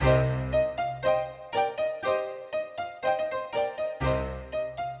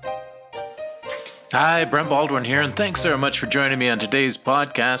Hi, Brent Baldwin here, and thanks so much for joining me on today's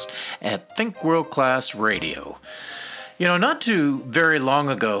podcast at Think World Class Radio. Not too very long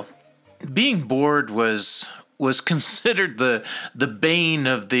ago, being bored was considered the bane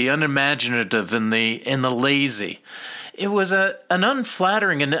of the unimaginative and the lazy. It was an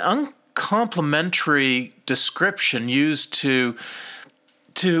unflattering and uncomplimentary description used to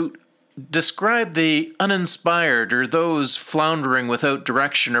describe the uninspired or those floundering without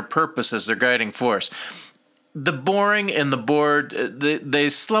direction or purpose as their guiding force. The boring and the bored, they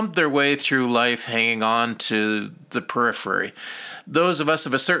slump their way through life hanging on to the periphery. Those of us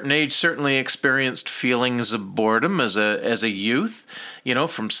of a certain age certainly experienced feelings of boredom as a youth,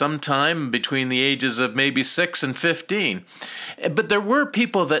 from some time between the ages of maybe 6 and 15. But there were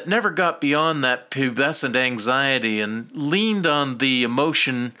people that never got beyond that pubescent anxiety and leaned on the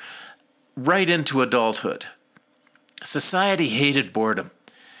emotion right into adulthood. Society hated boredom.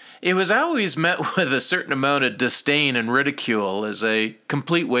 It was always met with a certain amount of disdain and ridicule as a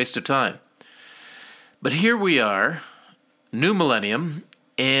complete waste of time. But here we are, new millennium,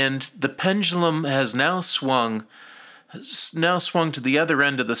 and the pendulum has now swung to the other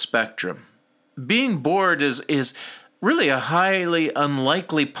end of the spectrum. Being bored is really a highly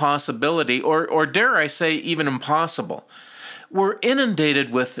unlikely possibility, or dare I say even impossible. We're inundated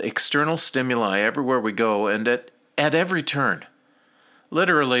with external stimuli everywhere we go and at every turn.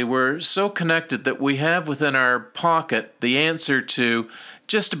 Literally, we're so connected that we have within our pocket the answer to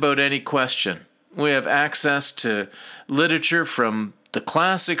just about any question. We have access to literature from the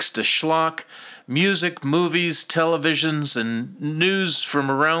classics to schlock, music, movies, televisions, and news from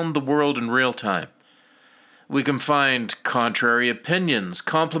around the world in real time. We can find contrary opinions,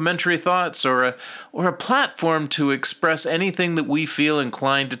 complimentary thoughts, or a platform to express anything that we feel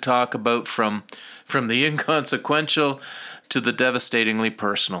inclined to talk about from the inconsequential to the devastatingly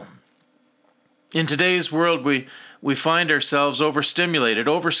personal. In today's world, we find ourselves overstimulated,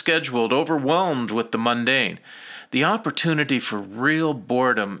 overscheduled, overwhelmed with the mundane. The opportunity for real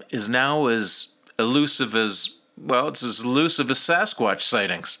boredom is now as elusive as Sasquatch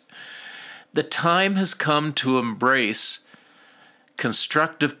sightings. The time has come to embrace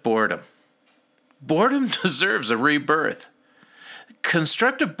constructive boredom. Boredom deserves a rebirth.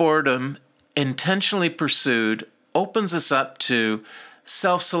 Constructive boredom, intentionally pursued, opens us up to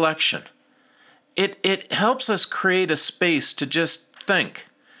self-selection. It helps us create a space to just think.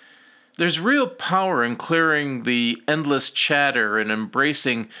 There's real power in clearing the endless chatter and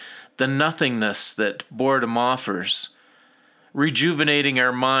embracing the nothingness that boredom offers, rejuvenating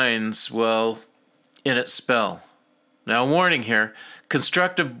our minds while in its spell. Now, warning here,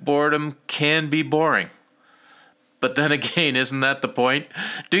 constructive boredom can be boring. But then again, isn't that the point?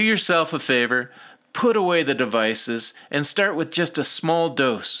 Do yourself a favor, put away the devices, and start with just a small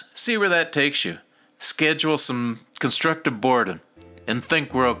dose. See where that takes you. Schedule some constructive boredom and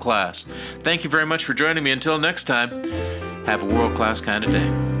think world class. Thank you very much for joining me. Until next time, have a world class kind of day.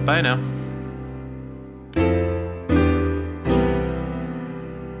 Bye now.